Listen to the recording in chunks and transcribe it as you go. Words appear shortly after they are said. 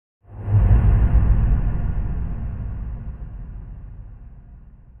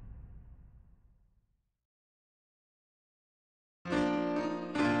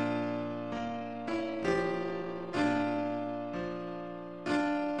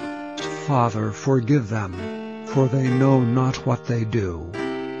Father, forgive them, for they know not what they do.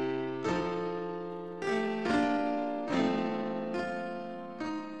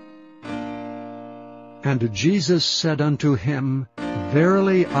 And Jesus said unto him,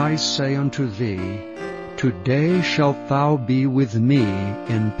 Verily I say unto thee, Today shalt thou be with me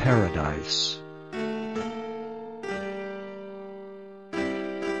in paradise.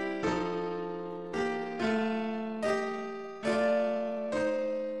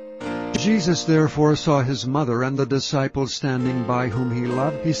 Jesus therefore saw his mother and the disciples standing by whom he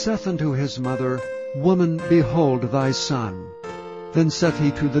loved. He saith unto his mother, Woman, behold thy son. Then saith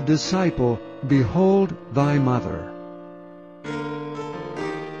he to the disciple, Behold thy mother.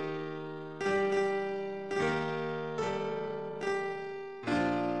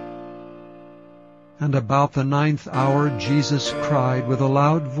 And about the 9th hour Jesus cried with a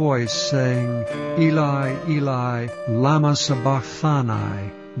loud voice, saying, Eli, Eli, lama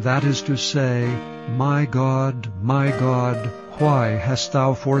sabachthani, that is to say, my God, why hast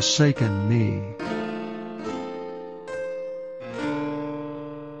thou forsaken me?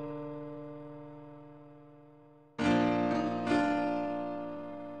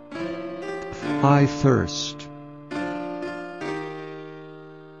 I thirst.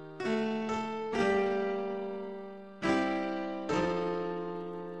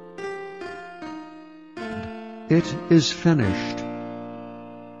 It is finished.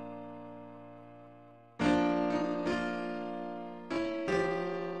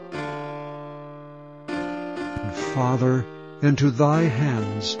 Father, into thy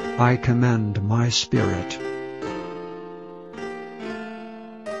hands I commend my spirit.